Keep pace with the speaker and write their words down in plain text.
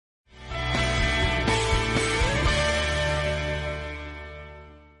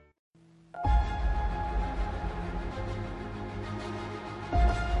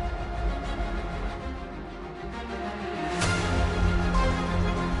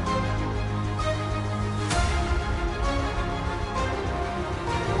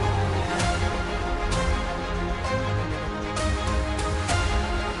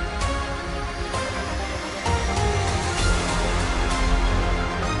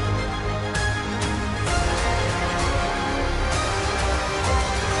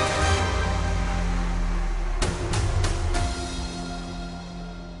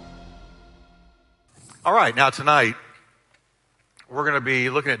All right, now tonight, we're going to be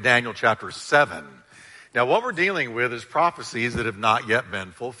looking at Daniel chapter 7. Now, what we're dealing with is prophecies that have not yet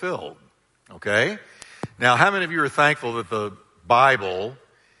been fulfilled, okay? Now, how many of you are thankful that the Bible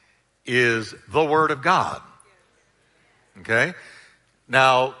is the Word of God? Okay?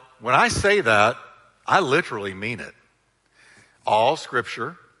 Now, when I say that, I literally mean it. All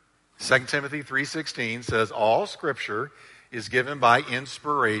Scripture, 2 Timothy 3:16 says, all Scripture is given by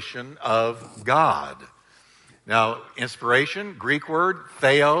inspiration of God. Now, inspiration, Greek word,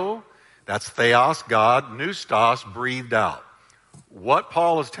 theo, that's theos, God, pneustos, breathed out. What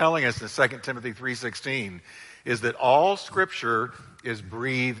Paul is telling us in 2 Timothy 3:16 is that all Scripture is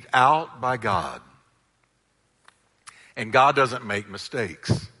breathed out by God. And God doesn't make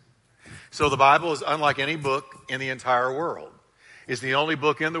mistakes. So the Bible is unlike any book in the entire world. It's the only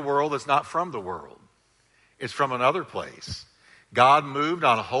book in the world that's not from the world. It's from another place. God moved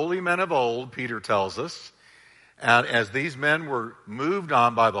on holy men of old, Peter tells us. And as these men were moved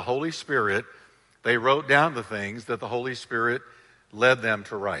on by the Holy Spirit, they wrote down the things that the Holy Spirit led them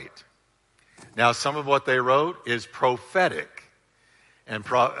to write. Now, some of what they wrote is prophetic. And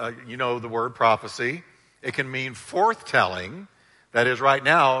you know the word prophecy. It can mean forthtelling. That is, right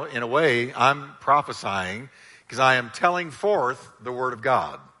now, in a way, I'm prophesying because I am telling forth the Word of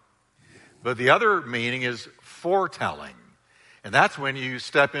God. But the other meaning is foretelling. And that's when you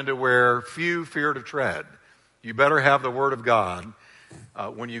step into where few fear to tread. You better have the Word of God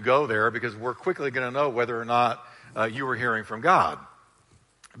when you go there, because we're quickly going to know whether or not you were hearing from God.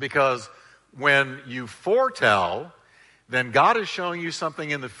 Because when you foretell, then God is showing you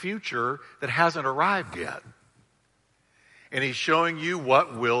something in the future that hasn't arrived yet. And He's showing you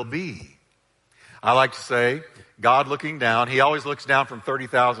what will be. I like to say, God looking down, He always looks down from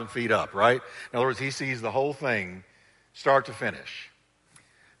 30,000 feet up, right? In other words, He sees the whole thing start to finish.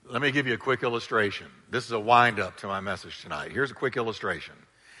 Let me give you a quick illustration. This is a wind-up to my message tonight. Here's a quick illustration.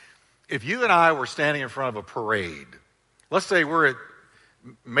 If you and I were standing in front of a parade, let's say we're at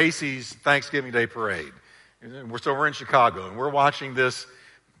Macy's Thanksgiving Day Parade. So we're in Chicago, and we're watching this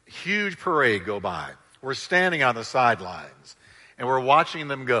huge parade go by. We're standing on the sidelines, and we're watching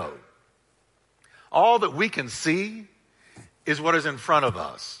them go. All that we can see is what is in front of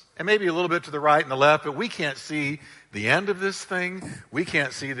us. And maybe a little bit to the right and the left, but we can't see the end of this thing. We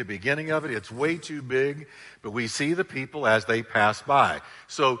can't see the beginning of it. It's way too big, but we see the people as they pass by.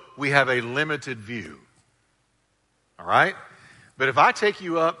 So we have a limited view. All right? But if I take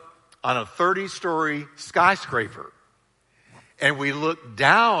you up on a 30-story skyscraper and we look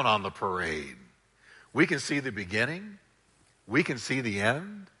down on the parade, we can see the beginning, we can see the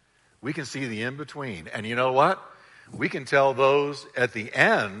end, we can see the in-between. And you know what? We can tell those at the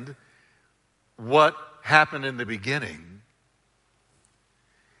end what happened in the beginning.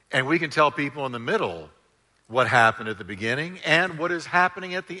 And we can tell people in the middle what happened at the beginning and what is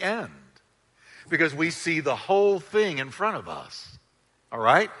happening at the end. Because we see the whole thing in front of us. All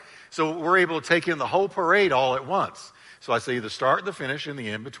right? So we're able to take in the whole parade all at once. So I see the start, the finish, and the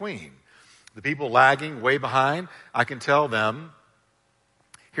in-between. The people lagging way behind, I can tell them,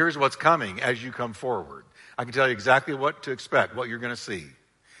 here's what's coming as you come forward. I can tell you exactly what to expect, what you're going to see.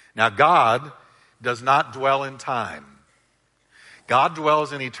 Now, God does not dwell in time. God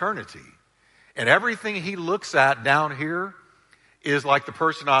dwells in eternity. And everything He looks at down here is like the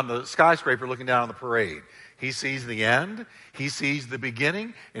person on the skyscraper looking down on the parade. He sees the end, He sees the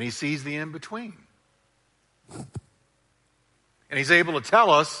beginning, and He sees the in-between. And He's able to tell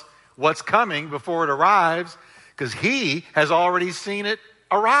us what's coming before it arrives, because He has already seen it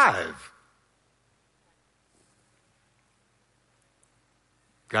arrive.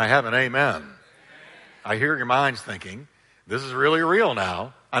 Can I have an amen? I hear your minds thinking, this is really real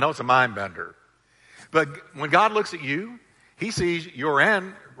now. I know it's a mind bender. But when God looks at you, He sees your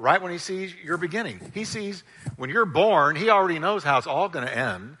end right when He sees your beginning. He sees when you're born, He already knows how it's all going to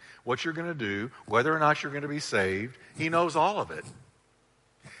end, what you're going to do, whether or not you're going to be saved. He knows all of it.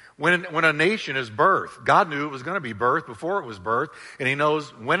 When a nation is birthed, God knew it was going to be birthed before it was birthed, and He knows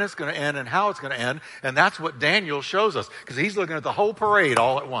when it's going to end and how it's going to end, and that's what Daniel shows us, because he's looking at the whole parade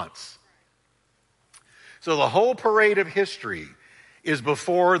all at once. So the whole parade of history is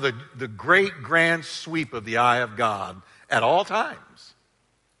before the great grand sweep of the eye of God at all times.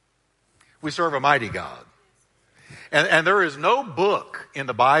 We serve a mighty God. And there is no book in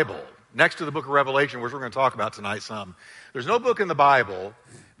the Bible, next to the book of Revelation, which we're going to talk about tonight some, there's no book in the Bible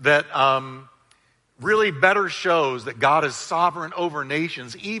that really better shows that God is sovereign over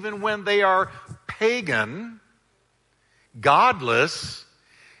nations, even when they are pagan, godless.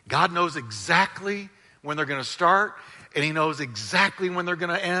 God knows exactly when they're going to start, And he knows exactly when they're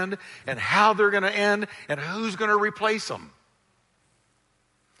going to end and how they're going to end and who's going to replace them.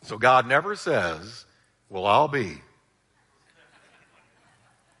 So God never says, well, I'll be.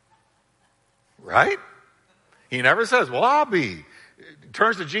 Right? He never says, well, I'll be.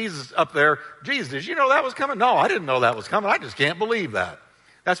 Turns to Jesus up there. Jesus, did you know that was coming? No, I didn't know that was coming. I just can't believe that.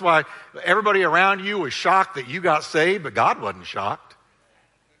 That's why everybody around you was shocked that you got saved, but God wasn't shocked.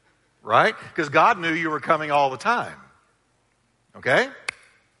 Right? Because God knew you were coming all the time. Okay?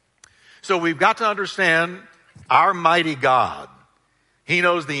 So we've got to understand our mighty God. He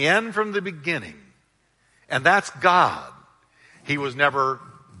knows the end from the beginning. And that's God. He was never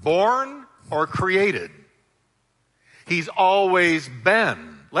born or created. He's always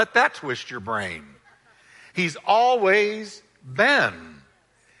been. Let that twist your brain. He's always been.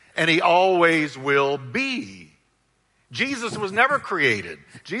 And he always will be. Jesus was never created.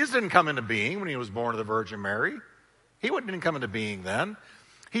 Jesus didn't come into being when he was born of the Virgin Mary. He didn't come into being then.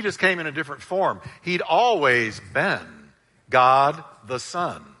 He just came in a different form. He'd always been God the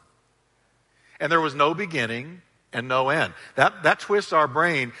Son. And there was no beginning and no end. That twists our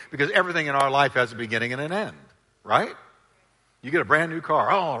brain because everything in our life has a beginning and an end. Right? You get a brand new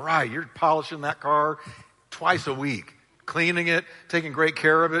car. Oh, right. You're polishing that car twice a week, cleaning it, taking great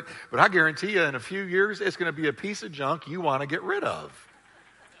care of it. But I guarantee you in a few years, it's going to be a piece of junk you want to get rid of.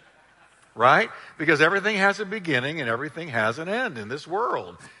 Right? Because everything has a beginning and everything has an end in this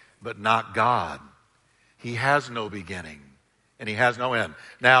world. But not God. He has no beginning and he has no end.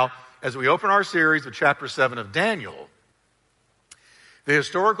 Now, as we open our series with chapter 7 of Daniel, the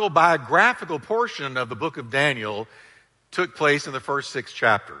historical biographical portion of the book of Daniel took place in the first 6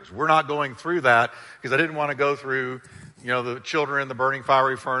 chapters. We're not going through that because I didn't want to go through, the children in the burning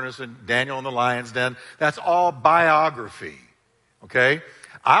fiery furnace and Daniel in the lion's den. That's all biography. Okay?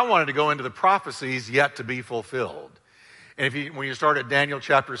 I wanted to go into the prophecies yet to be fulfilled. And when you start at Daniel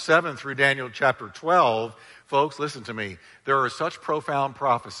chapter 7 through Daniel chapter 12, folks, listen to me. There are such profound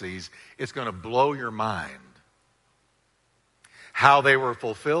prophecies, it's going to blow your mind. How they were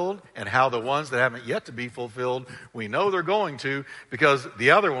fulfilled and how the ones that haven't yet to be fulfilled, we know they're going to because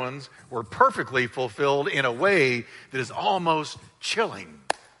the other ones were perfectly fulfilled in a way that is almost chilling.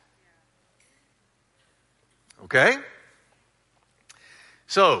 Okay?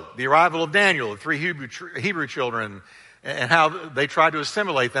 So, the arrival of Daniel, the 3 Hebrew children, and how they tried to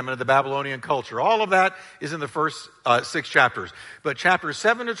assimilate them into the Babylonian culture. All of that is in the first 6 chapters. But chapters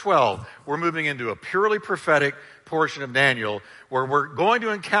 7 to 12, we're moving into a purely prophetic portion of Daniel where we're going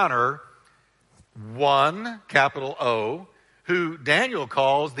to encounter one, capital O, who Daniel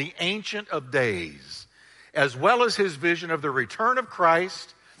calls the Ancient of Days, as well as his vision of the return of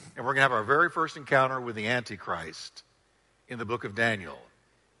Christ. And we're going to have our very first encounter with the Antichrist in the book of Daniel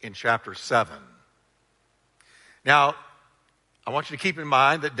in chapter 7. Now, I want you to keep in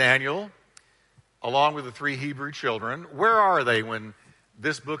mind that Daniel, along with the 3 Hebrew children, where are they when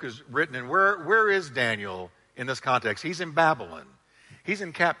this book is written? And where is Daniel in this context? He's in Babylon. He's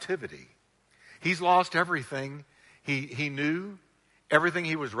in captivity. He's lost everything he knew, everything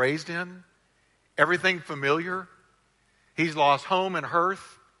he was raised in, everything familiar. He's lost home and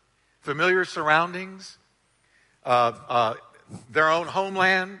hearth, familiar surroundings, their own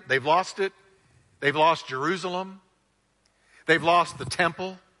homeland. They've lost it. They've lost Jerusalem. They've lost the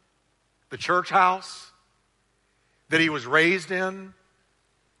temple, the church house that he was raised in.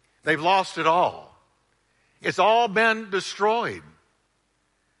 They've lost it all. It's all been destroyed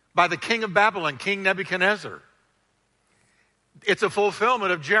by the king of Babylon, King Nebuchadnezzar. It's a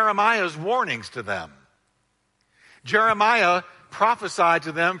fulfillment of Jeremiah's warnings to them. Jeremiah prophesied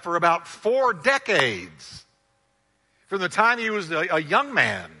to them for about 4 decades. From the time he was a young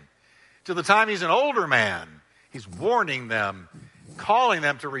man to the time he's an older man. He's warning them, calling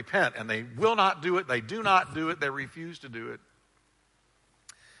them to repent, and they will not do it. They do not do it. They refuse to do it.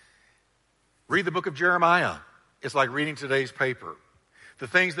 Read the book of Jeremiah. It's like reading today's paper. The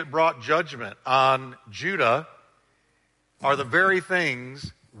things that brought judgment on Judah are the very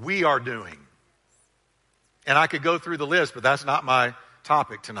things we are doing. And I could go through the list, but that's not my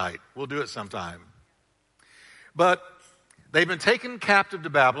topic tonight. We'll do it sometime. But they've been taken captive to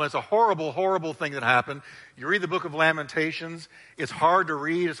Babylon. It's a horrible, horrible thing that happened. You read the book of Lamentations. It's hard to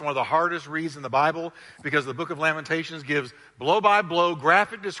read. It's one of the hardest reads in the Bible because the book of Lamentations gives blow-by-blow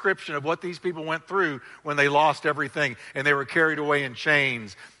graphic description of what these people went through when they lost everything and they were carried away in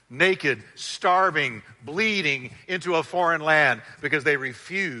chains, naked, starving, bleeding into a foreign land because they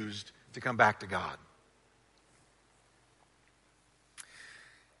refused to come back to God.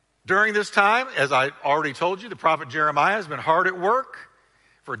 During this time, as I already told you, the prophet Jeremiah has been hard at work.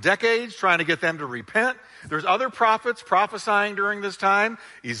 for decades trying to get them to repent. There's other prophets prophesying during this time.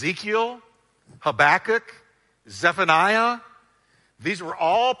 Ezekiel, Habakkuk, Zephaniah. These were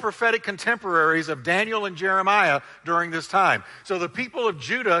all prophetic contemporaries of Daniel and Jeremiah during this time. So the people of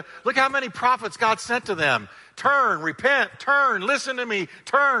Judah, look how many prophets God sent to them. Turn, repent, turn, listen to me,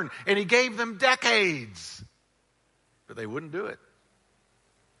 turn. And he gave them decades. But they wouldn't do it.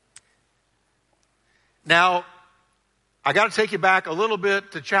 Now, I got to take you back a little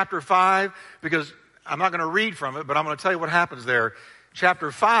bit to chapter 5 because I'm not going to read from it, but I'm going to tell you what happens there.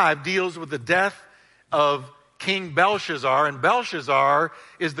 Chapter 5 deals with the death of King Belshazzar, and Belshazzar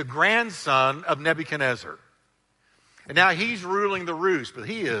is the grandson of Nebuchadnezzar. And now he's ruling the roost, but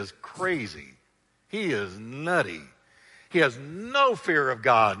he is crazy. He is nutty. He has no fear of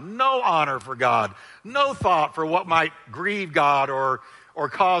God, no honor for God, no thought for what might grieve God or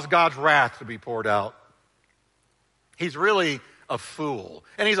cause God's wrath to be poured out. He's really a fool,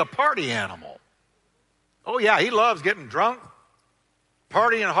 and he's a party animal. Oh yeah, he loves getting drunk,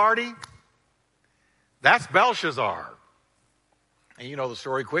 partying hardy. That's Belshazzar. And you know the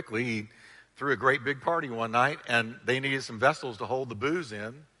story quickly. He threw a great big party one night, and they needed some vessels to hold the booze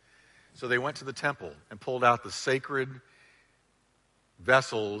in. So they went to the temple and pulled out the sacred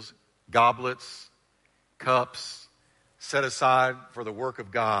vessels, goblets, cups, set aside for the work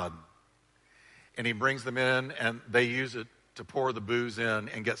of God. And he brings them in, and they use it to pour the booze in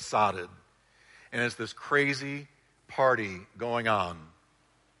and get sodded. And it's this crazy party going on.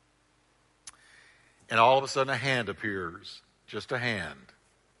 And all of a sudden a hand appears, just a hand,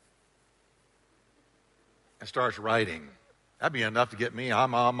 and starts writing. That'd be enough to get me.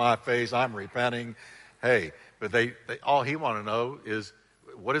 I'm on my face. I'm repenting. Hey, but they all he wanted to know is,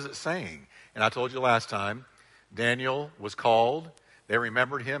 what is it saying? And I told you last time, Daniel was called. They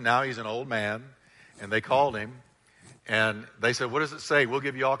remembered him. Now he's an old man. And they called him. And they said, what does it say? We'll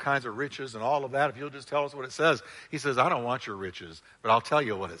give you all kinds of riches and all of that if you'll just tell us what it says. He says, I don't want your riches, but I'll tell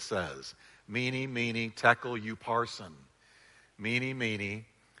you what it says. Meeny, meeny, tekel, you parson. Meeny, meeny,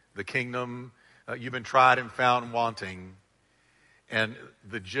 the kingdom, you've been tried and found wanting. And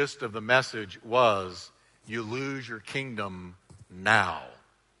the gist of the message was, you lose your kingdom now.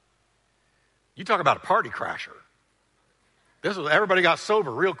 You talk about a party crasher. Everybody got sober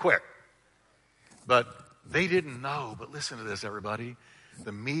real quick. But they didn't know. But listen to this, everybody.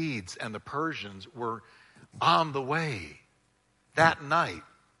 The Medes and the Persians were on the way that night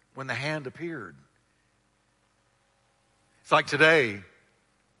when the hand appeared. It's like today,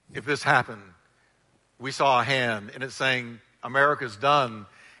 if this happened, we saw a hand and it's saying, America's done,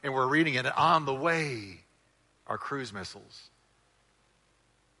 and we're reading it, and on the way are cruise missiles.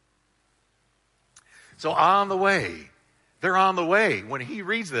 So on the way, they're on the way when he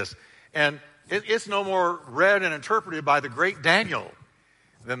reads this. And it's no more read and interpreted by the great Daniel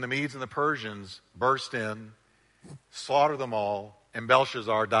than the Medes and the Persians burst in, slaughter them all, and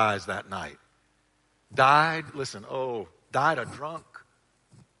Belshazzar dies that night. Died a drunk.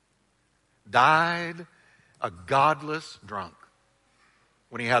 Died a godless drunk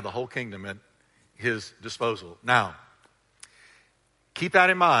when he had the whole kingdom at his disposal. Now, keep that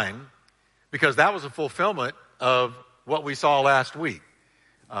in mind, because that was a fulfillment of what we saw last week.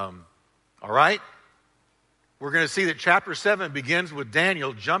 All right? We're going to see that chapter 7 begins with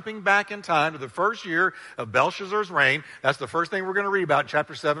Daniel jumping back in time to the first year of Belshazzar's reign. That's the first thing we're going to read about,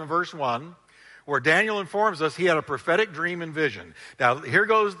 chapter 7, verse 1, where Daniel informs us he had a prophetic dream and vision. Now, here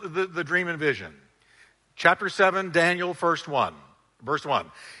goes the dream and vision. Chapter 7, Daniel, verse 1.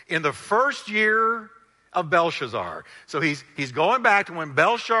 In the first year of Belshazzar. So he's going back to when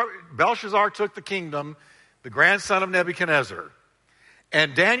Belshazzar took the kingdom, the grandson of Nebuchadnezzar.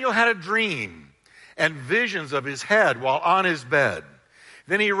 And Daniel had a dream and visions of his head while on his bed.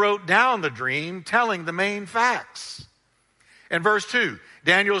 Then he wrote down the dream, telling the main facts. And verse 2,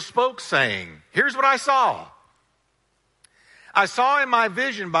 Daniel spoke, saying, here's what I saw. I saw in my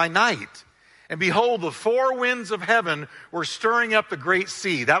vision by night, and behold, the four winds of heaven were stirring up the great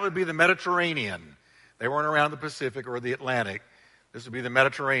sea. That would be the Mediterranean. They weren't around the Pacific or the Atlantic. This would be the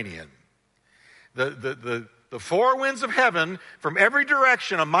Mediterranean. The four winds of heaven, from every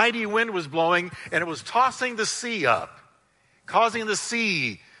direction, a mighty wind was blowing, and it was tossing the sea up, causing the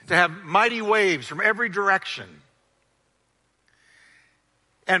sea to have mighty waves from every direction.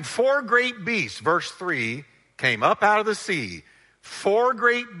 And four great beasts, verse 3, came up out of the sea. Four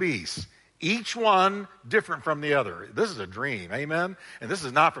great beasts, each one different from the other. This is a dream, amen? And this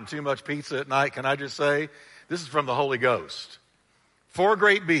is not from too much pizza at night, can I just say? This is from the Holy Ghost. Four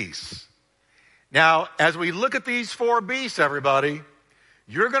great beasts. Now, as we look at these four beasts, everybody,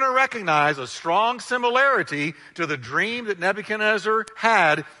 you're going to recognize a strong similarity to the dream that Nebuchadnezzar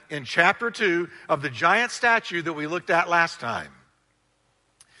had in chapter 2 of the giant statue that we looked at last time.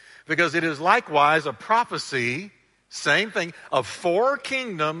 Because it is likewise a prophecy, same thing, of 4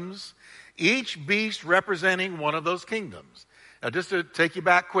 kingdoms, each beast representing one of those kingdoms. Now, just to take you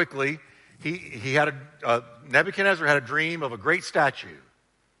back quickly, Nebuchadnezzar had a dream of a great statue.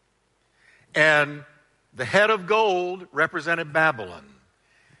 And the head of gold represented Babylon.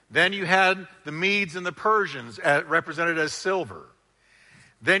 Then you had the Medes and the Persians represented as silver.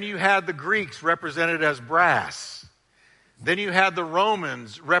 Then you had the Greeks represented as brass. Then you had the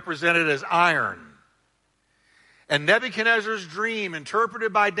Romans represented as iron. And Nebuchadnezzar's dream,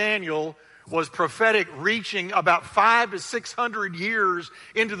 interpreted by Daniel, was prophetic, reaching about 500 to 600 years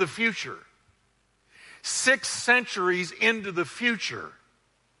into the future. 6 centuries into the future.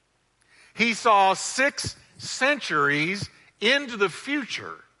 He saw 6 centuries into the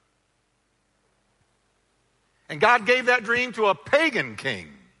future. And God gave that dream to a pagan king.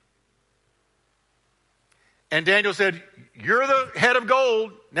 And Daniel said, you're the head of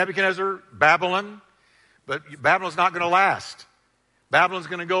gold, Nebuchadnezzar, Babylon. But Babylon's not going to last. Babylon's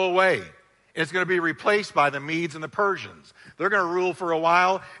going to go away. It's going to be replaced by the Medes and the Persians. They're going to rule for a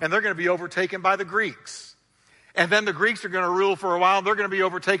while, and they're going to be overtaken by the Greeks. And then the Greeks are going to rule for a while, and they're going to be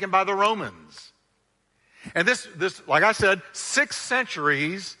overtaken by the Romans. And this, like I said, 6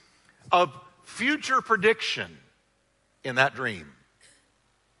 centuries of future prediction in that dream.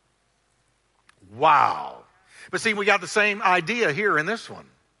 Wow. But see, we got the same idea here in this one.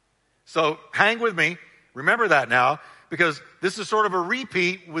 So hang with me. Remember that now, because this is sort of a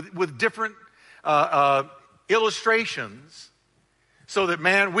repeat with different illustrations, so that,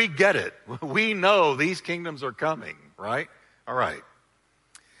 man, we get it. We know these kingdoms are coming, right? All right.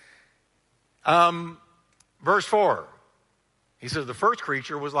 Verse 4, he says, the first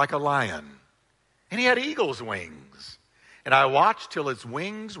creature was like a lion, and he had eagle's wings. And I watched till its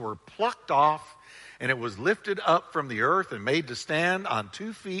wings were plucked off, and it was lifted up from the earth and made to stand on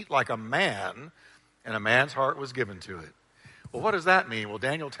 2 feet like a man, and a man's heart was given to it. Well, what does that mean? Well,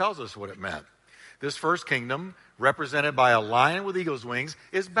 Daniel tells us what it meant. This first kingdom, represented by a lion with eagle's wings,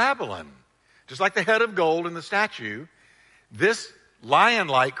 is Babylon. Just like the head of gold in the statue, this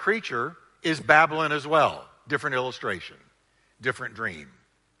lion-like creature is Babylon as well. Different illustration, different dream.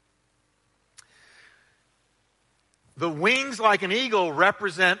 The wings like an eagle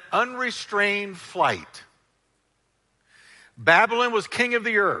represent unrestrained flight. Babylon was king of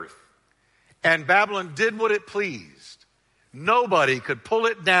the earth, and Babylon did what it pleased. Nobody could pull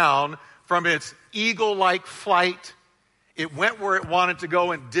it down from its eagle-like flight. It went where it wanted to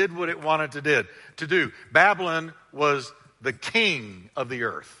go and did what it wanted to do. Babylon was the king of the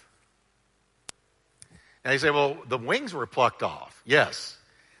earth. Now you say, well, the wings were plucked off. Yes,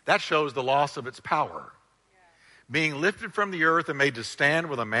 that shows the loss of its power. Being lifted from the earth and made to stand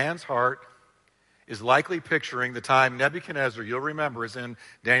with a man's heart is likely picturing the time Nebuchadnezzar, you'll remember, is in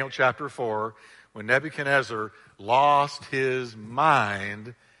Daniel chapter 4, when Nebuchadnezzar lost his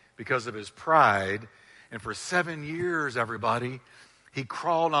mind because of his pride. And for 7 years, everybody, he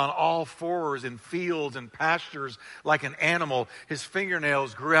crawled on all fours in fields and pastures like an animal. His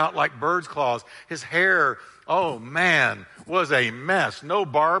fingernails grew out like bird's claws. His hair, oh man, was a mess. No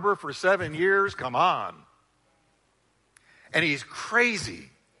barber for 7 years, come on. And he's crazy.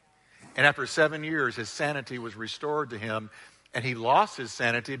 And after 7 years, his sanity was restored to him. And he lost his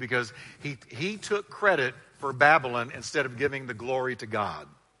sanity because he took credit for Babylon instead of giving the glory to God.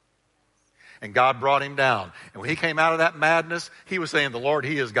 And God brought him down. And when he came out of that madness, he was saying, the Lord,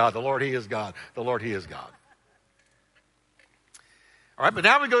 he is God. The Lord, he is God. The Lord, he is God. All right, but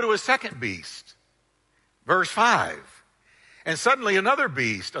now we go to a second beast. Verse 5. And suddenly another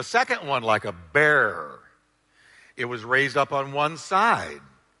beast, a second one like a bear. It was raised up on one side.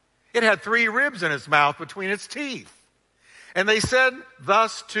 It had 3 ribs in its mouth between its teeth. And they said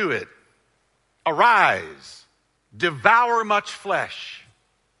thus to it, arise, devour much flesh.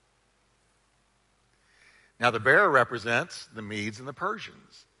 Now the bear represents the Medes and the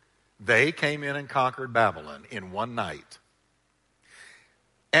Persians. They came in and conquered Babylon in one night.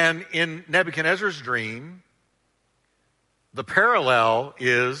 And in Nebuchadnezzar's dream, the parallel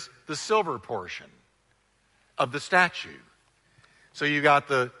is the silver portion of the statue. So you got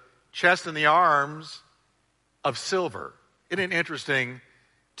the chest and the arms of silver. Isn't it interesting?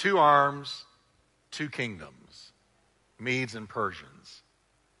 2 arms, 2 kingdoms, Medes and Persians.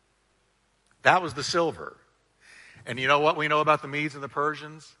 That was the silver. And you know what we know about the Medes and the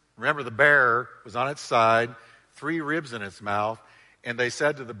Persians? Remember, the bear was on its side, 3 ribs in its mouth, and they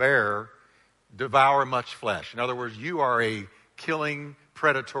said to the bear, devour much flesh. In other words, you are a killing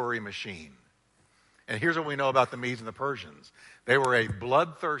predatory machine. And here's what we know about the Medes and the Persians. They were a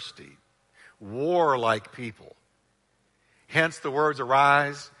bloodthirsty, warlike people. Hence the words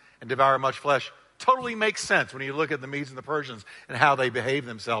arise and devour much flesh totally makes sense when you look at the Medes and the Persians and how they behave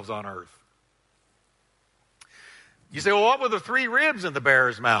themselves on earth. You say, well, what were the three ribs in the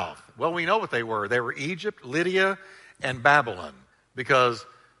bear's mouth? Well, we know what they were. They were Egypt, Lydia, and Babylon, because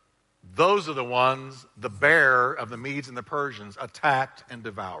those are the ones the bear of the Medes and the Persians attacked and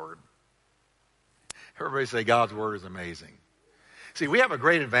devoured. Everybody say God's word is amazing. See, we have a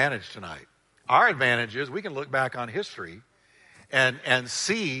great advantage tonight. Our advantage is we can look back on history and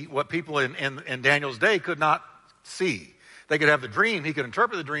see what people in Daniel's day could not see. They could have the dream. He could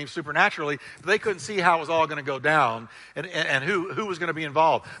interpret the dream supernaturally, but they couldn't see how it was all going to go down and who was going to be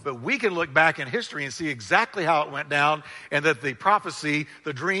involved. But we can look back in history and see exactly how it went down and that the prophecy,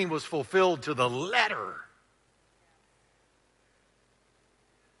 the dream, was fulfilled to the letter.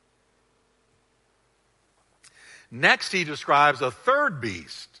 Next, he describes a third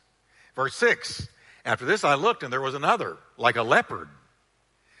beast. Verse 6, after this I looked, and there was another, like a leopard,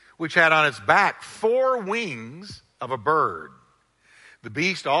 which had on its back 4 wings of a bird. The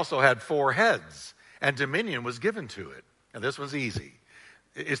beast also had 4 heads, and dominion was given to it. And this one's easy.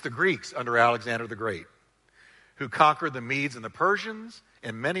 It's the Greeks under Alexander the Great, who conquered the Medes and the Persians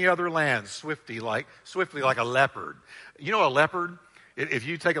and many other lands swiftly like a leopard. You know a leopard? If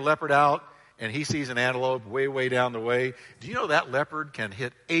you take a leopard out and he sees an antelope way down the way, do you know that leopard can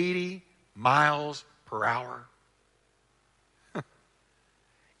hit 80 miles per hour?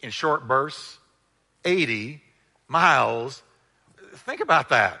 In short bursts, 80 miles. Think about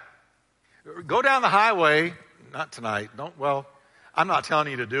that. Go down the highway, not tonight, I'm not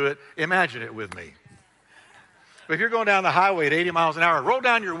telling you to do it. Imagine it with me. But if you're going down the highway at 80 miles an hour, roll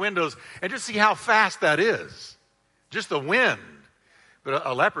down your windows and just see how fast that is. Just the wind. But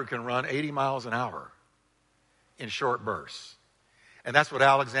a leopard can run 80 miles an hour in short bursts. And that's what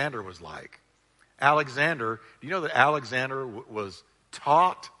Alexander was like. Do you know that Alexander was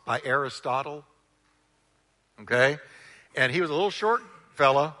taught by Aristotle? Okay? And he was a little short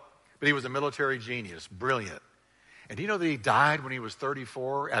fella, but he was a military genius, brilliant. And do you know that he died when he was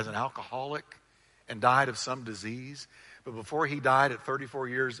 34 as an alcoholic and died of some disease? But before he died at 34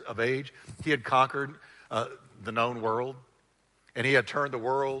 years of age, he had conquered the known world. And he had turned the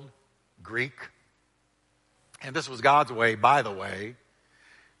world Greek. And this was God's way, by the way,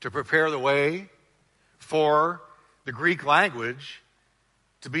 to prepare the way for the Greek language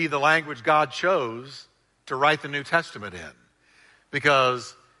to be the language God chose to write the New Testament in.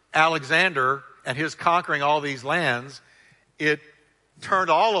 Because Alexander and his conquering all these lands, it turned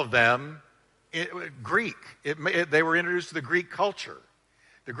all of them Greek. They were introduced to the Greek culture,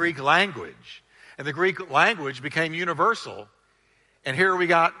 the Greek language. And the Greek language became universal. And here we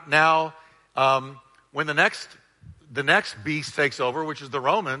got now, when the next beast takes over, which is the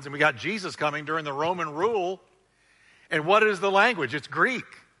Romans, and we got Jesus coming during the Roman rule. And what is the language? It's Greek.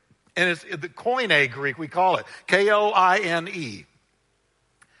 And it's the Koine Greek, we call it. Koine.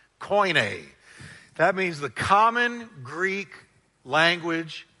 Koine. That means the common Greek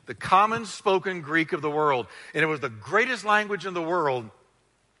language, the common spoken Greek of the world. And it was the greatest language in the world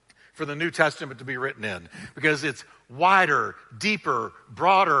for the New Testament to be written in, because it's wider, deeper,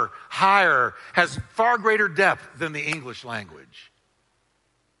 broader, higher, has far greater depth than the English language.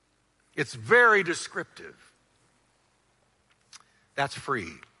 It's very descriptive. That's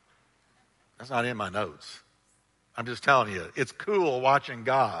free. That's not in my notes. I'm just telling you, it's cool watching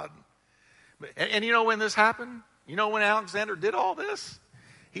God. And you know when this happened? You know when Alexander did all this?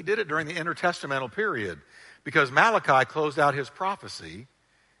 He did it during the intertestamental period, because Malachi closed out his prophecy.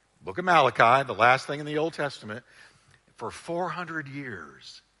 Book of Malachi, the last thing in the Old Testament, for 400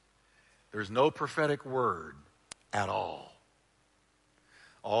 years, there's no prophetic word at all.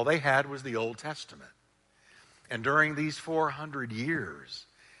 All they had was the Old Testament. And during these 400 years,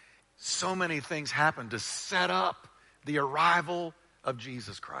 so many things happened to set up the arrival of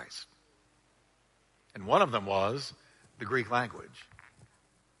Jesus Christ. And one of them was the Greek language.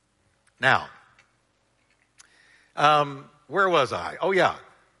 Now, where was I? Oh, yeah.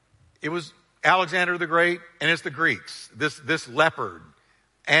 It was Alexander the Great, and it's the Greeks, this leopard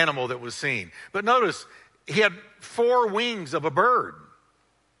animal that was seen. But notice, he had 4 wings of a bird.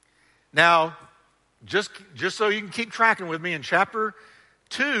 Now, just so you can keep tracking with me, in chapter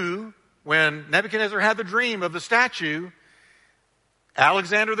 2, when Nebuchadnezzar had the dream of the statue,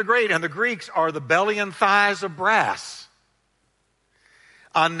 Alexander the Great and the Greeks are the belly and thighs of brass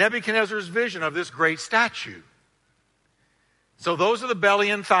on Nebuchadnezzar's vision of this great statue. So those are the belly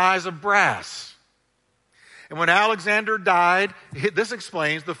and thighs of brass. And when Alexander died, this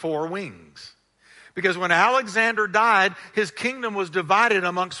explains the four wings. Because when Alexander died, his kingdom was divided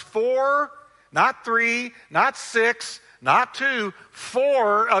amongst four, not three, not six, not two,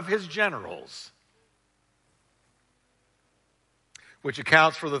 four of his generals. Which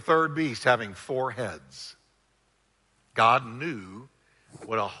accounts for the third beast having four heads. God knew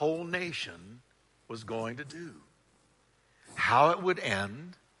what a whole nation was going to do. How it would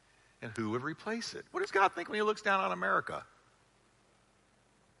end and who would replace it. What does God think when he looks down on America?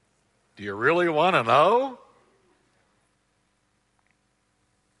 Do you really want to know?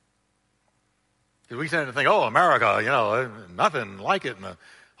 Because we tend to think, oh, America, nothing like it.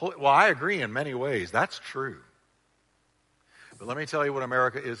 Well, I agree in many ways. That's true. But let me tell you what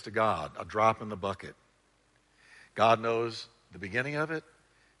America is to God, a drop in the bucket. God knows the beginning of it,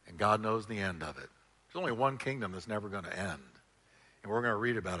 and God knows the end of it. There's only one kingdom that's never going to end. And we're going to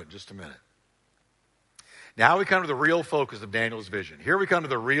read about it in just a minute. Now we come to the real focus of Daniel's vision. Here we come to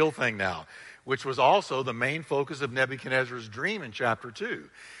the real thing now, which was also the main focus of Nebuchadnezzar's dream in chapter 2.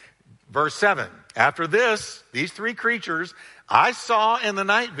 Verse 7, after this, these three creatures, I saw in the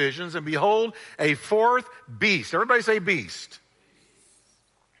night visions, and behold, a fourth beast. Everybody say beast.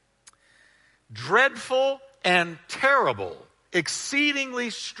 Dreadful and terrible,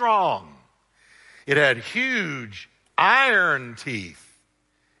 exceedingly strong. It had huge iron teeth.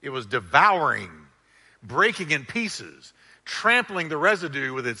 It was devouring, breaking in pieces, trampling the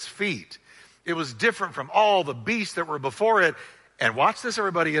residue with its feet. It was different from all the beasts that were before it. And watch this,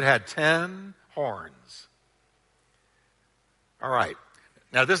 everybody, it had 10 horns. All right.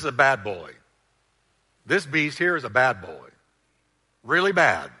 Now, this is a bad boy. This beast here is a bad boy. Really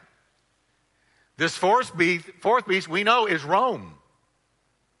bad. This fourth beast we know is Rome.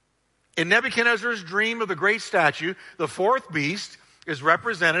 In Nebuchadnezzar's dream of the great statue, the fourth beast is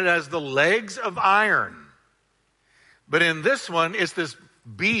represented as the legs of iron. But in this one, it's this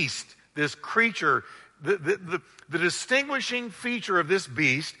beast, this creature. The distinguishing feature of this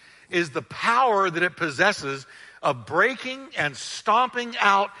beast is the power that it possesses of breaking and stomping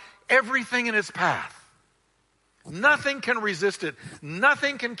out everything in its path. Nothing can resist it.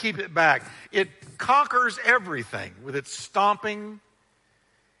 Nothing can keep it back. It conquers everything with its stomping,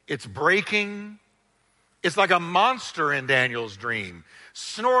 its breaking. It's like a monster in Daniel's dream,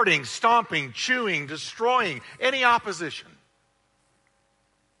 snorting, stomping, chewing, destroying any opposition.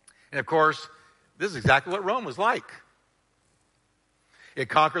 And of course, this is exactly what Rome was like. It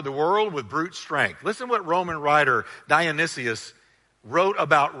conquered the world with brute strength. Listen to what Roman writer Dionysius wrote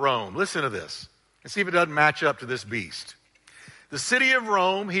about Rome. Listen to this and see if it doesn't match up to this beast. The city of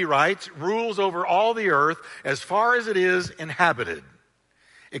Rome, he writes, rules over all the earth as far as it is inhabited.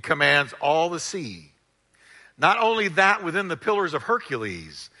 It commands all the sea. Not only that within the pillars of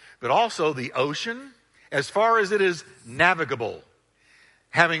Hercules, but also the ocean as far as it is navigable.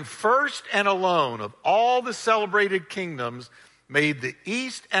 Having first and alone of all the celebrated kingdoms made the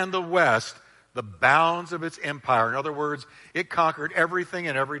east and the west the bounds of its empire. In other words, it conquered everything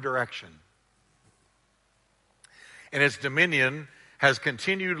in every direction. And its dominion has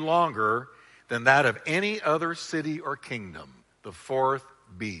continued longer than that of any other city or kingdom. The fourth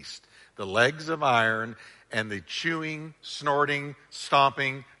beast, the legs of iron and the chewing, snorting,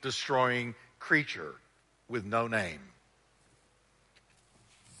 stomping, destroying creature with no name.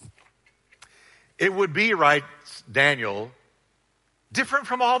 It would be, writes Daniel, different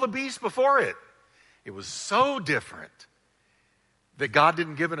from all the beasts before it. It was so different that God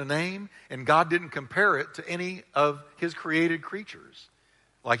didn't give it a name and God didn't compare it to any of his created creatures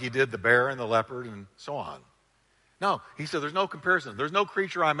like he did the bear and the leopard and so on. No, he said there's no comparison. There's no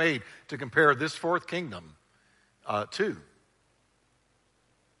creature I made to compare this fourth kingdom to.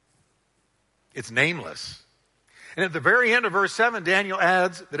 It's nameless. And at the very end of verse 7, Daniel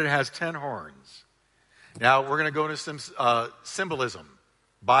adds that it has 10 horns. Now, we're going to go into some symbolism,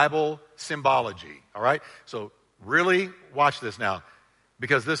 Bible symbology, all right? So really watch this now,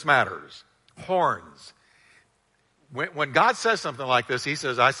 because this matters. Horns. When God says something like this, he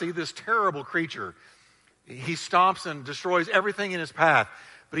says, I see this terrible creature. He stomps and destroys everything in his path,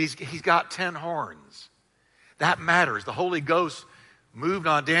 but he's got 10 horns. That matters. The Holy Ghost moved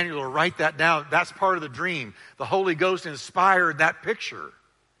on Daniel to write that down. That's part of the dream. The Holy Ghost inspired that picture.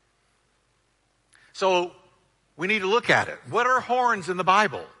 So we need to look at it. What are horns in the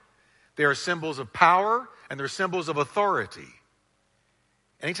Bible? They are symbols of power and they're symbols of authority.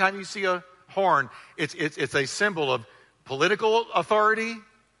 Anytime you see a horn, it's a symbol of political authority,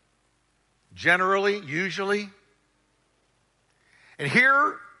 generally, usually. And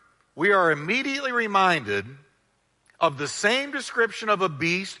here we are immediately reminded of the same description of a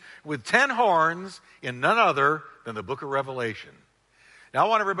beast with 10 horns in none other than the book of Revelation. Now I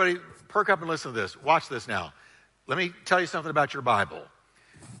want everybody to perk up and listen to this. Watch this now. Let me tell you something about your Bible.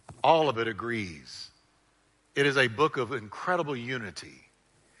 All of it agrees. It is a book of incredible unity.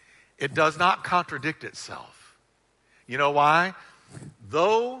 It does not contradict itself. You know why?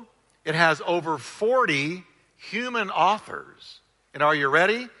 Though it has over 40 human authors, and are you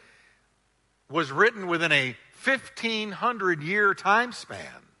ready? Was written within a 1,500-year time span.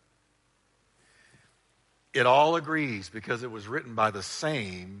 It all agrees because it was written by the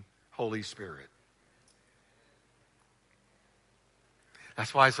same Holy Spirit.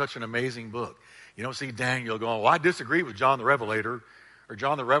 That's why it's such an amazing book. You don't see Daniel going, well, I disagree with John the Revelator, or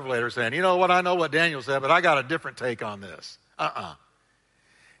John the Revelator saying, you know what, I know what Daniel said, but I got a different take on this.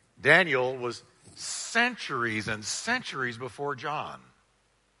 Daniel was centuries and centuries before John.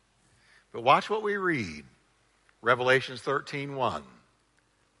 But watch what we read. Revelations 13:1.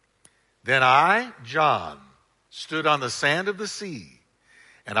 Then I, John, stood on the sand of the sea,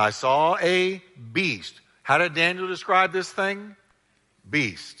 and I saw a beast. How did Daniel describe this thing?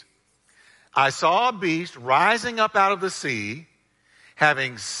 Beast. I saw a beast rising up out of the sea,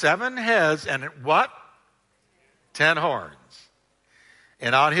 having 7 heads and what? 10 horns.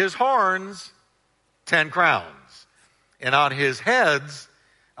 And on his horns, 10 crowns. And on his heads,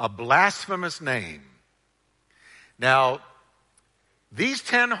 a blasphemous name. Now, these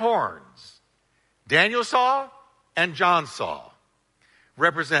 10 horns, Daniel saw and John saw,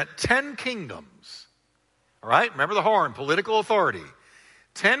 represent 10 kingdoms. All right? Remember the horn, political authority.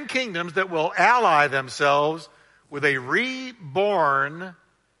 10 kingdoms that will ally themselves with a reborn,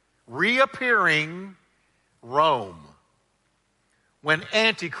 reappearing Rome when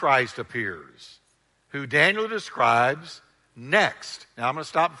Antichrist appears, who Daniel describes next. Now, I'm going to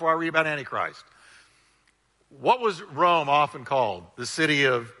stop before I read about Antichrist. What was Rome often called? The city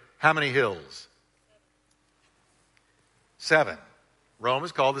of how many hills? 7. Rome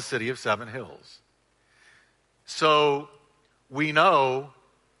is called the city of 7 hills. So we know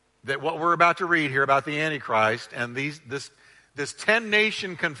that what we're about to read here about the Antichrist and this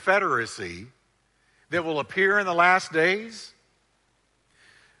 10-nation confederacy that will appear in the last days,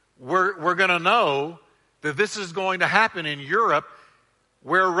 we're going to know that this is going to happen in Europe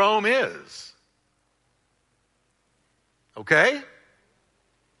where Rome is. Okay?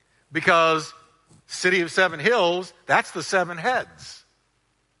 Because city of 7 hills, that's the 7 heads.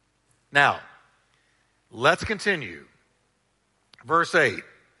 Now, let's continue. Verse 8.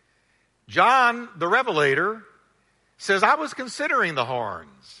 John, the Revelator, says, I was considering the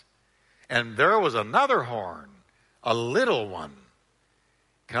horns, and there was another horn, a little one,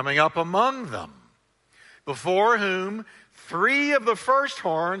 coming up among them, before whom 3 of the first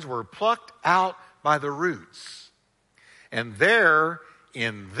horns were plucked out by the roots. And there,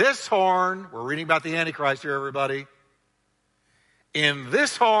 in this horn, we're reading about the Antichrist here, everybody. In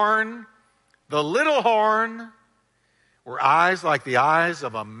this horn, the little horn, were eyes like the eyes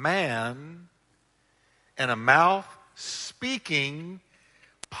of a man, and a mouth speaking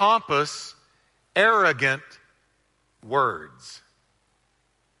pompous, arrogant words.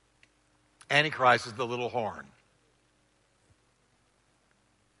 Antichrist is the little horn.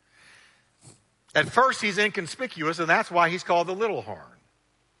 At first, he's inconspicuous, and that's why he's called the little horn.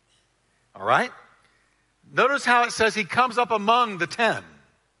 All right? Notice how it says he comes up among the 10.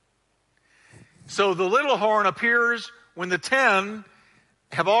 So the little horn appears when the 10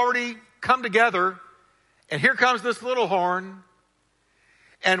 have already come together, and here comes this little horn.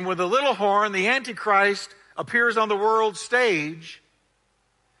 And with the little horn, the Antichrist appears on the world stage.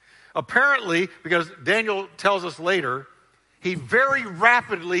 Apparently, because Daniel tells us later, he very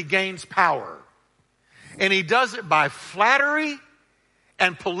rapidly gains power. And he does it by flattery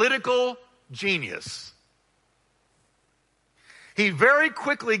and political genius. He very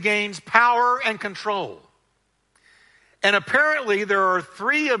quickly gains power and control. And apparently there are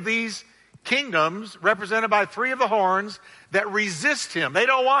 3 of these kingdoms represented by 3 of the horns that resist him. They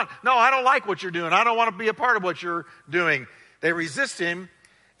don't want, no, I don't like what you're doing. I don't want to be a part of what you're doing. They resist him.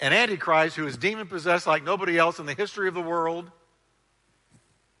 And Antichrist, who is demon-possessed like nobody else in the history of the world,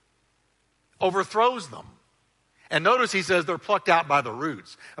 overthrows them. And notice he says they're plucked out by the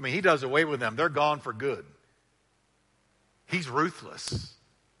roots. I mean, he does away with them. They're gone for good. He's ruthless.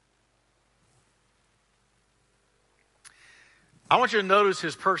 I want you to notice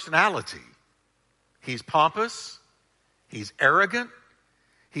his personality. He's pompous. He's arrogant.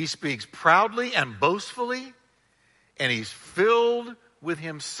 He speaks proudly and boastfully. And he's filled with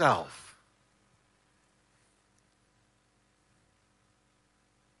himself.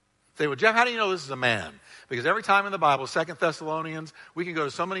 Say, well, Jeff, how do you know this is a man? Because every time in the Bible, 2 Thessalonians, we can go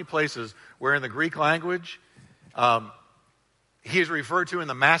to so many places where in the Greek language, he is referred to in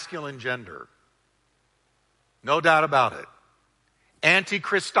the masculine gender. No doubt about it.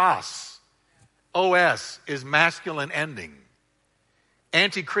 Antichristos. OS is masculine ending.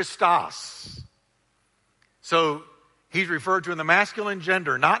 Antichristos. So he's referred to in the masculine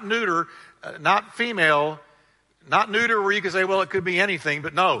gender, not neuter, not female, not neuter where you can say, well, it could be anything,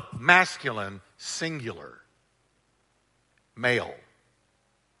 but no, masculine, singular, male.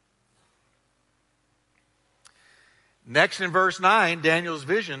 Next in verse 9, Daniel's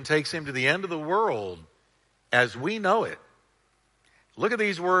vision takes him to the end of the world as we know it. Look at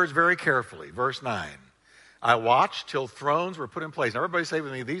these words very carefully. Verse 9. I watched till thrones were put in place. Now everybody say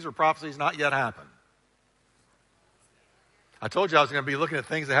with me, these are prophecies not yet happened. I told you I was going to be looking at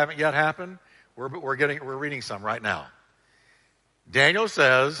things that haven't yet happened. We're reading some right now. Daniel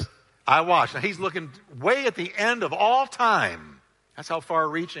says, I watched. Now he's looking way at the end of all time. That's how far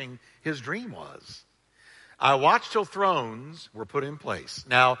reaching his dream was. I watched till thrones were put in place.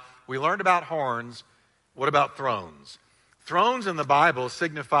 Now, we learned about horns. What about thrones? Thrones in the Bible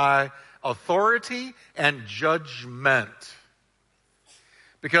signify authority and judgment.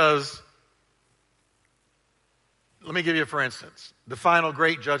 Because, let me give you for instance, the final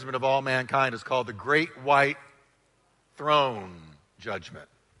great judgment of all mankind is called the Great White Throne Judgment.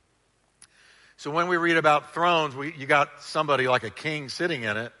 So when we read about thrones, you got somebody like a king sitting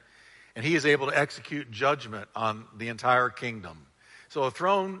in it, and he is able to execute judgment on the entire kingdom. So a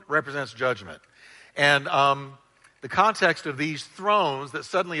throne represents judgment. And the context of these thrones that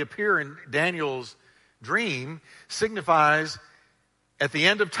suddenly appear in Daniel's dream signifies, at the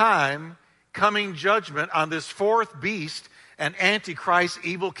end of time, coming judgment on this fourth beast and Antichrist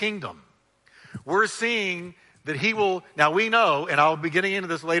evil kingdom. We're seeing that he will, now we know, and I'll be getting into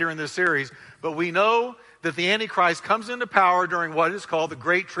this later in this series, but we know that the Antichrist comes into power during what is called the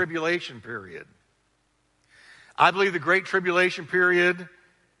Great Tribulation period. I believe the Great Tribulation period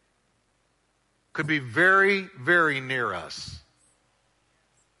could be very, very near us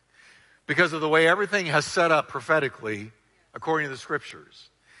because of the way everything has set up prophetically according to the Scriptures.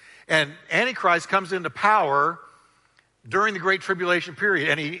 And Antichrist comes into power during the Great Tribulation period,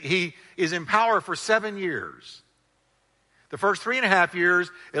 and he is in power for 7 years. The first 3.5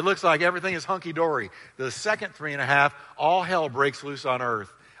 years, it looks like everything is hunky-dory. The second 3.5, all hell breaks loose on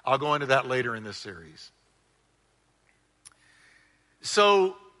earth. I'll go into that later in this series.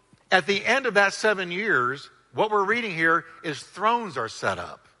 So, at the end of that 7 years, what we're reading here is thrones are set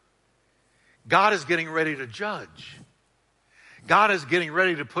up. God is getting ready to judge. God is getting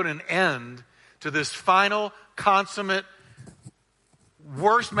ready to put an end to this final, consummate,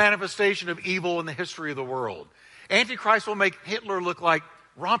 worst manifestation of evil in the history of the world. Antichrist will make Hitler look like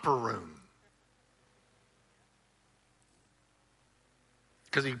romper room.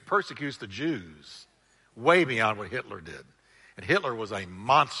 Because he persecutes the Jews way beyond what Hitler did. And Hitler was a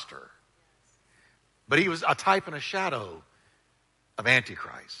monster. But he was a type and a shadow of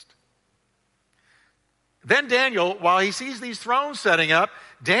Antichrist. Then Daniel, while he sees these thrones setting up,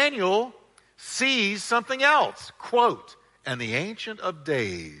 Daniel sees something else. Quote, and the Ancient of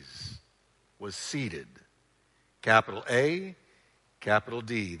Days was seated. Capital A, capital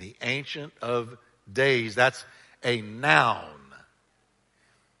D. The Ancient of Days. That's a noun.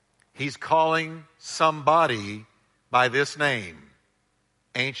 He's calling somebody by this name.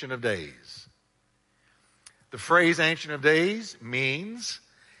 Ancient of Days. The phrase Ancient of Days means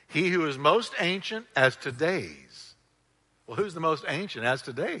he who is most ancient as to days. Well, who's the most ancient as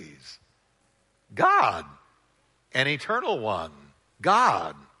to days? God. An eternal one.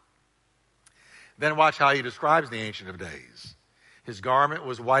 God. Then watch how he describes the Ancient of Days. His garment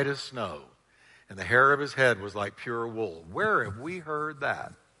was white as snow, and the hair of his head was like pure wool. Where have we heard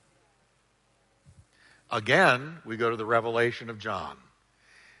that? Again, we go to the Revelation of John.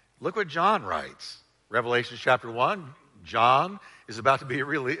 Look what John writes. Revelation chapter 1, John is about to be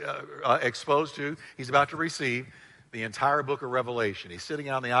really exposed to. He's about to receive the entire book of Revelation. He's sitting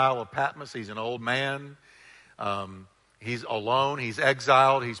on the Isle of Patmos. He's an old man. He's alone. He's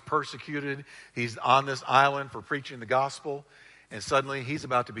exiled. He's persecuted. He's on this island for preaching the gospel. And suddenly he's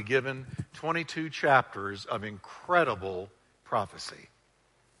about to be given 22 chapters of incredible prophecy.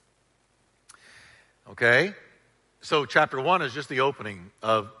 Okay? So chapter 1 is just the opening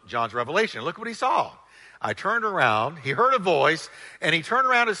of John's revelation. Look what he saw. I turned around, he heard a voice, and he turned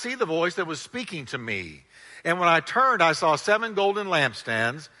around to see the voice that was speaking to me. And when I turned, I saw 7 golden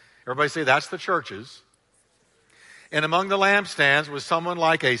lampstands. Everybody say, that's the churches. And among the lampstands was someone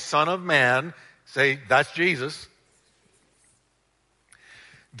like a son of man. Say, that's Jesus.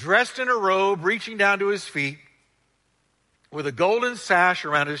 dressed in a robe reaching down to his feet, with a golden sash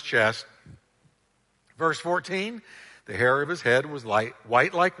around his chest. Verse 14, the hair of his head was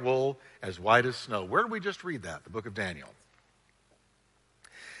white like wool, as white as snow. Where did we just read that? The book of Daniel.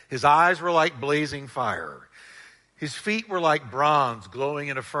 His eyes were like blazing fire. His feet were like bronze glowing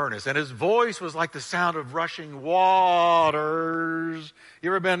in a furnace, and his voice was like the sound of rushing waters. Have you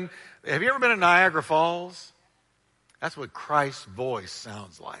ever been to Niagara Falls? That's what Christ's voice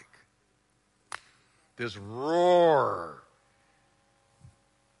sounds like. This roar.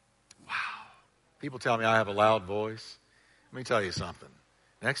 Wow. People tell me I have a loud voice. Let me tell you something.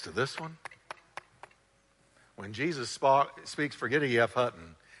 Next to this one, when Jesus speaks, forget E.F.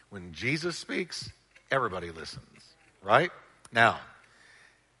 Hutton. When Jesus speaks, everybody listens, right? Now,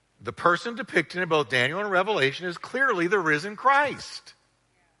 the person depicted in both Daniel and Revelation is clearly the risen Christ.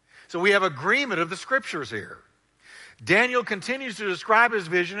 So we have agreement of the scriptures here. Daniel continues to describe his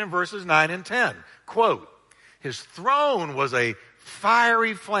vision in verses 9 and 10. Quote, his throne was a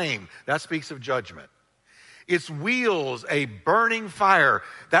fiery flame. That speaks of judgment. Its wheels a burning fire.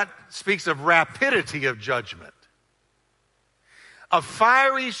 That speaks of rapidity of judgment. A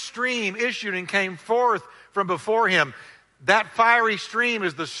fiery stream issued and came forth from before him. That fiery stream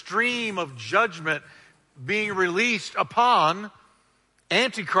is the stream of judgment being released upon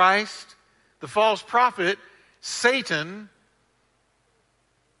Antichrist, the false prophet, Satan,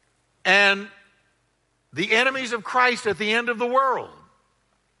 and the enemies of Christ at the end of the world.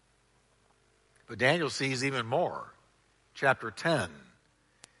 But Daniel sees even more. Chapter 10,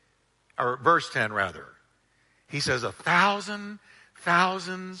 or verse 10 rather. He says, 1,000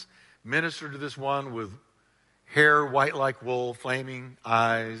 thousands ministered to this one with hair white like wool, flaming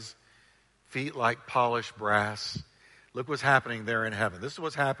eyes, feet like polished brass. Look what's happening there in heaven. This is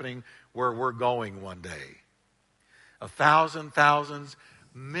what's happening where we're going one day. 1,000 thousands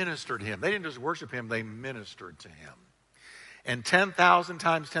ministered him. They didn't just worship him, they ministered to him. And 10,000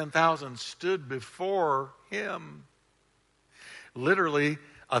 times 10,000 stood before him. Literally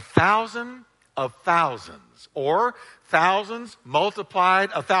 1,000 of thousands, or thousands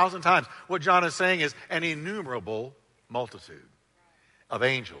multiplied 1,000 times. What John is saying is an innumerable multitude of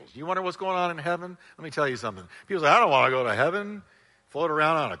angels. You wonder what's going on in heaven? Let me tell you something. People say, I don't want to go to heaven, float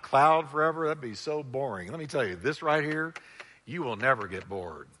around on a cloud forever. That'd be so boring. Let me tell you, this right here, you will never get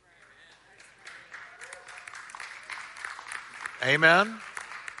bored. Amen?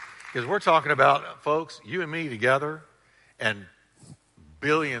 Because we're talking about, folks, you and me together, and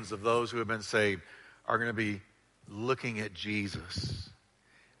billions of those who have been saved are going to be looking at Jesus,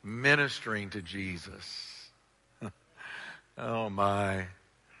 ministering to Jesus. Oh my.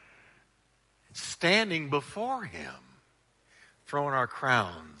 Standing before him, throwing our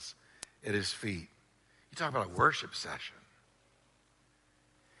crowns at his feet. You talk about a worship session.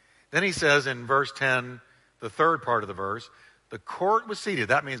 Then he says in verse 10, the third part of the verse, the court was seated.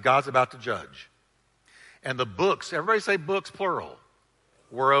 That means God's about to judge. And the books, everybody say books plural,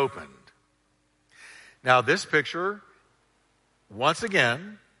 were opened. Now this picture, once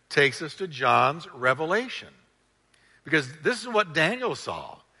again, takes us to John's revelation. Because this is what Daniel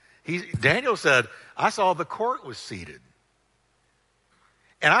saw. Daniel said, I saw the court was seated.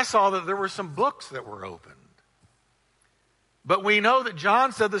 And I saw that there were some books that were opened. But we know that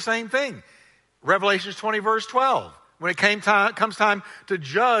John said the same thing. Revelation 20 verse 12. When it comes time to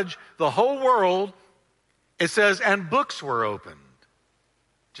judge the whole world, it says, and books were opened.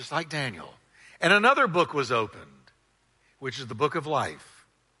 Just like Daniel. And another book was opened, which is the book of life.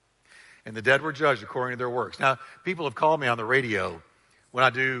 And the dead were judged according to their works. Now, people have called me on the radio when I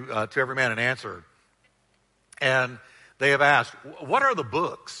do To Every Man an Answer. And they have asked, what are the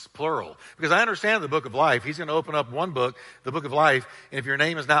books, plural? Because I understand the book of life. He's going to open up one book, the book of life, and if your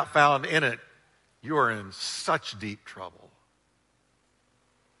name is not found in it, you are in such deep trouble.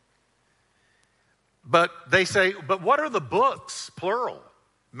 But they say, but what are the books, plural,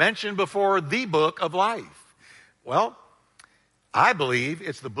 mentioned before the book of life? Well, I believe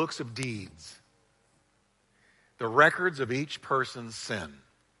it's the books of deeds. The records of each person's sin.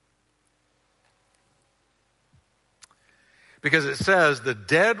 Because it says the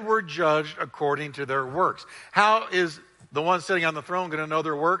dead were judged according to their works. How is the one sitting on the throne going to know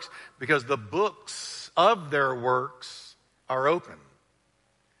their works? Because the books of their works are open.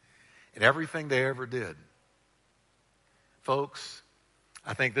 And everything they ever did. Folks,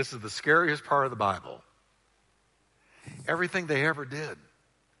 I think this is the scariest part of the Bible. Everything they ever did.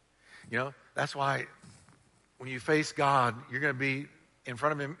 You know, that's why when you face God, you're going to be in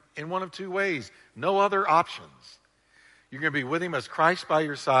front of him in one of two ways. No other options. You're going to be with him as Christ by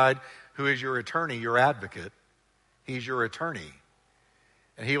your side, who is your attorney, your advocate. He's your attorney.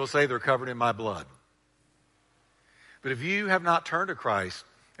 And he will say they're covered in my blood. But if you have not turned to Christ,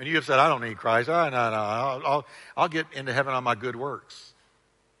 and you have said, I don't need Christ, I'll get into heaven on my good works.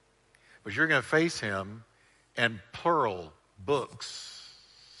 But you're going to face him, and plural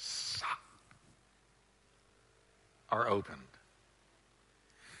books are opened.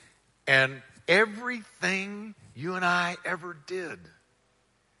 And everything you and I ever did,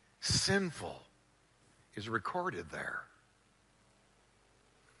 sinful, is recorded there.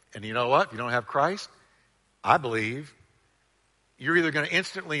 And you know what? If you don't have Christ, I believe you're either going to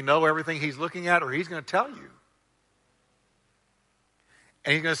instantly know everything he's looking at, or he's going to tell you.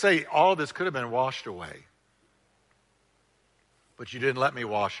 And he's going to say, all of this could have been washed away. But you didn't let me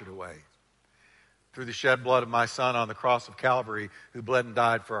wash it away. Through the shed blood of my son on the cross of Calvary, who bled and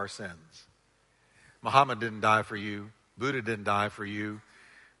died for our sins. Muhammad didn't die for you. Buddha didn't die for you.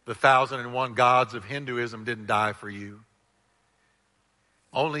 The 1,001 gods of Hinduism didn't die for you.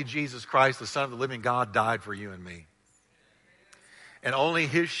 Only Jesus Christ, the Son of the living God, died for you and me. And only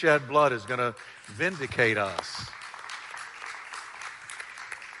his shed blood is going to vindicate us.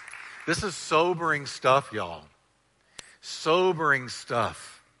 This is sobering stuff, y'all. Sobering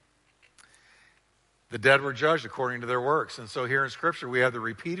stuff. The dead were judged according to their works. And so here in Scripture we have the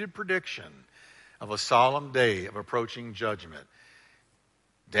repeated prediction of a solemn day of approaching judgment.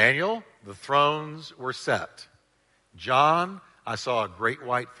 Daniel, the thrones were set. John, I saw a great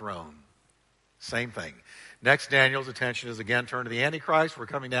white throne. Same thing. Next, Daniel's attention is again turned to the Antichrist. We're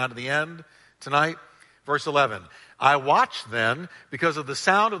coming down to the end tonight. Verse 11. I watched then because of the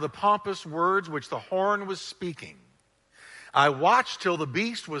sound of the pompous words which the horn was speaking. I watched till the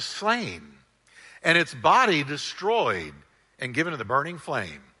beast was slain and its body destroyed and given to the burning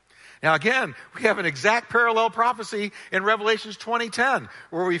flame. Now again, we have an exact parallel prophecy in Revelations 20:10,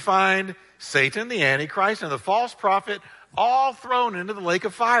 where we find Satan, the Antichrist, and the false prophet all thrown into the lake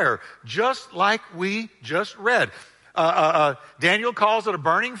of fire, just like we just read. Daniel calls it a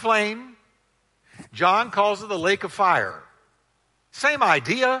burning flame. John calls it the lake of fire. Same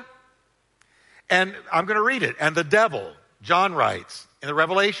idea. And I'm going to read it. And the devil, John writes in the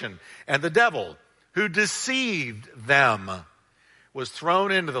Revelation, and the devil who deceived them was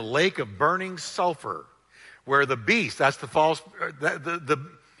thrown into the lake of burning sulfur, where the beast, that's the false, the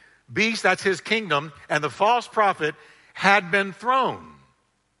beast, that's his kingdom, and the false prophet had been thrown.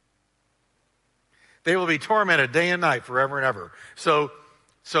 They will be tormented day and night forever and ever. So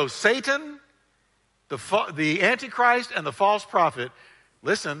Satan, the Antichrist, and the false prophet,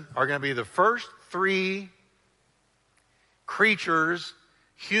 listen, are going to be the first three creatures,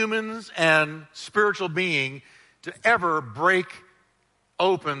 humans and spiritual being, to ever break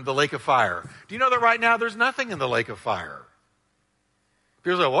open the lake of fire. Do you know that right now there's nothing in the lake of fire?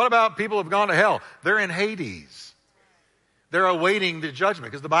 People say, what about people who have gone to hell? They're in Hades. They're awaiting the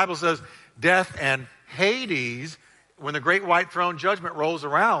judgment, because the Bible says death and Hades, when the great white throne judgment rolls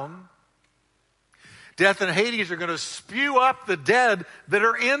around, death and Hades are going to spew up the dead that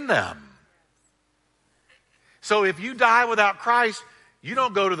are in them. So if you die without Christ, you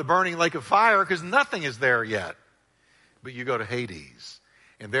don't go to the burning lake of fire because nothing is there yet. But you go to Hades.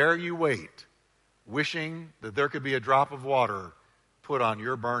 And there you wait, wishing that there could be a drop of water put on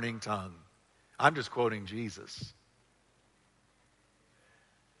your burning tongue. I'm just quoting Jesus.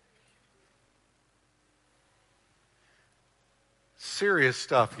 Serious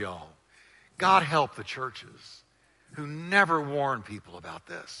stuff, y'all. God help the churches who never warn people about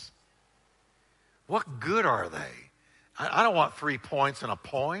this. What good are they? I don't want 3 points in a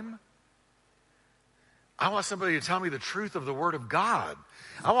poem. I want somebody to tell me the truth of the Word of God.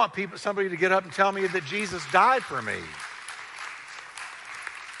 I want somebody to get up and tell me that Jesus died for me.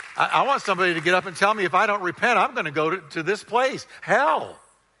 I want somebody to get up and tell me if I don't repent, I'm going to go to this place, hell.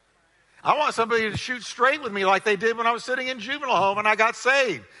 I want somebody to shoot straight with me like they did when I was sitting in juvenile home and I got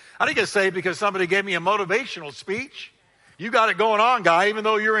saved. I didn't get saved because somebody gave me a motivational speech. You got it going on, guy. Even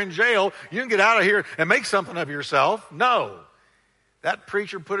though you're in jail, you can get out of here and make something of yourself. No. That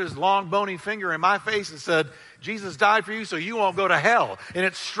preacher put his long, bony finger in my face and said, Jesus died for you so you won't go to hell. And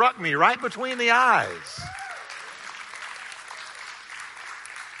it struck me right between the eyes.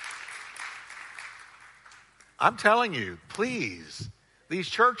 I'm telling you, please, these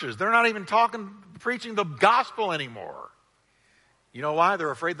churches, they're not even preaching the gospel anymore. You know why? They're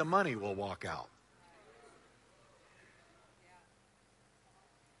afraid the money will walk out.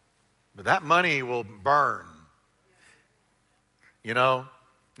 But that money will burn. You know?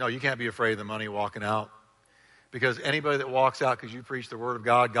 No, you can't be afraid of the money walking out. Because anybody that walks out because you preach the Word of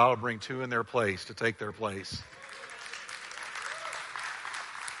God, God will bring 2 in their place to take their place.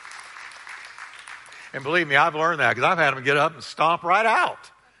 And believe me, I've learned that because I've had them get up and stomp right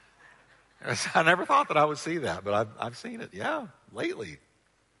out. I never thought that I would see that, but I've seen it, yeah, lately.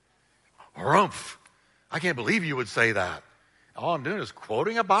 Harumph. I can't believe you would say that. All I'm doing is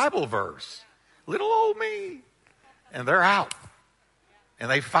quoting a Bible verse. Little old me. And they're out.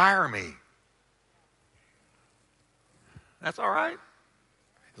 And they fire me. That's all right.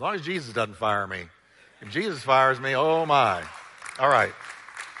 As long as Jesus doesn't fire me. If Jesus fires me, oh my. All right.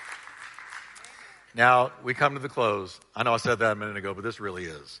 Now, we come to the close. I know I said that a minute ago, but this really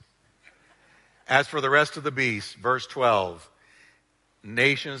is. As for the rest of the beasts, verse 12,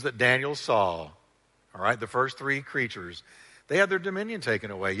 nations that Daniel saw, all right, the first three creatures, they had their dominion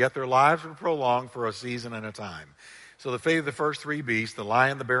taken away, yet their lives were prolonged for a season and a time. So the fate of the first three beasts, the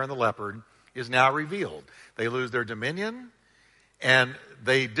lion, the bear, and the leopard, is now revealed. They lose their dominion, and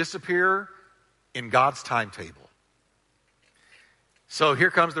they disappear in God's timetable. So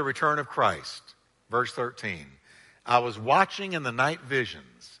here comes the return of Christ. Verse 13, I was watching in the night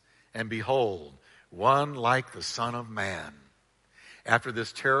visions, and behold, one like the Son of Man, after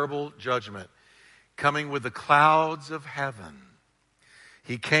this terrible judgment, coming with the clouds of heaven.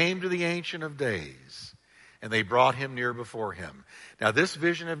 He came to the Ancient of Days, and they brought him near before him. Now this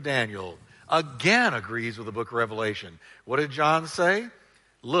vision of Daniel again agrees with the book of Revelation. What did John say?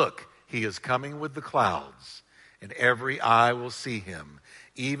 Look, he is coming with the clouds, and every eye will see him,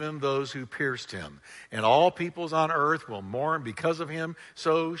 even those who pierced him. And all peoples on earth will mourn because of him.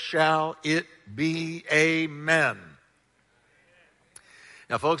 So shall it be. Amen.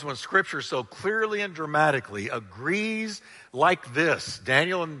 Now, folks, when Scripture so clearly and dramatically agrees like this,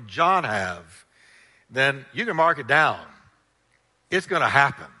 Daniel and John have, then you can mark it down. It's going to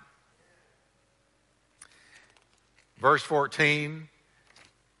happen. Verse 14,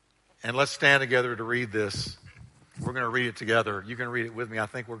 and let's stand together to read this. We're going to read it together. You can read it with me. I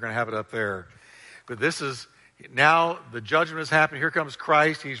think we're going to have it up there. But this is, now the judgment has happened. Here comes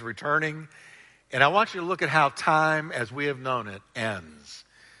Christ. He's returning. And I want you to look at how time, as we have known it, ends.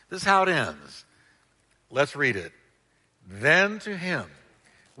 This is how it ends. Let's read it. Then to him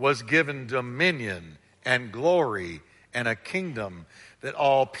was given dominion and glory and a kingdom that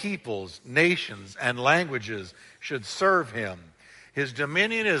all peoples, nations, and languages should serve him. His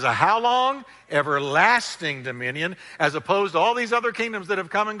dominion is a how long? Everlasting dominion, as opposed to all these other kingdoms that have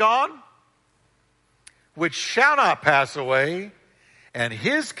come and gone, which shall not pass away, and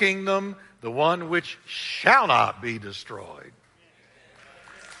his kingdom, the one which shall not be destroyed.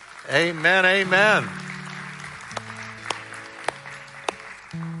 Amen, amen.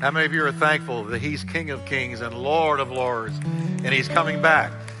 How many of you are thankful that he's King of Kings and Lord of Lords, and he's coming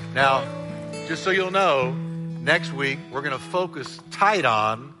back? Now, just so you'll know, next week, we're going to focus tight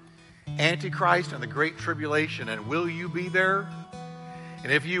on Antichrist and the Great Tribulation. And will you be there?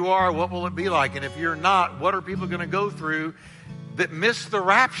 And if you are, what will it be like? And if you're not, what are people going to go through that miss the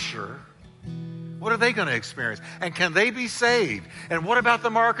rapture? What are they going to experience? And can they be saved? And what about the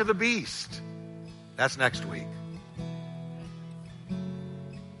mark of the beast? That's next week.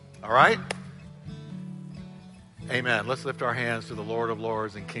 All right? Amen. Let's lift our hands to the Lord of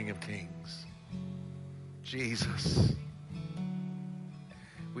Lords and King of Kings. Jesus,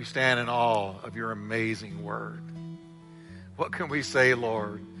 we stand in awe of your amazing word. What can we say,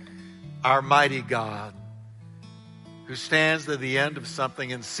 Lord? Our mighty God, who stands at the end of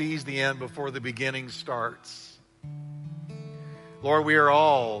something and sees the end before the beginning starts. Lord, we are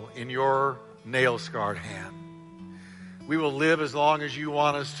all in your nail-scarred hand. We will live as long as you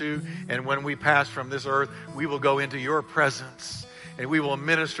want us to, and when we pass from this earth, we will go into your presence. And we will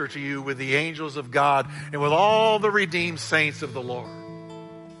minister to you with the angels of God and with all the redeemed saints of the Lord.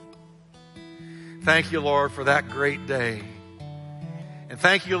 Thank you, Lord, for that great day. And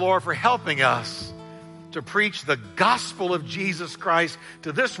thank you, Lord, for helping us to preach the gospel of Jesus Christ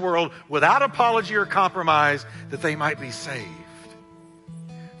to this world without apology or compromise, that they might be saved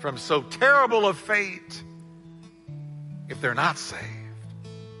from so terrible a fate if they're not saved.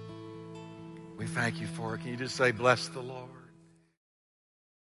 We thank you for it. Can you just say, bless the Lord?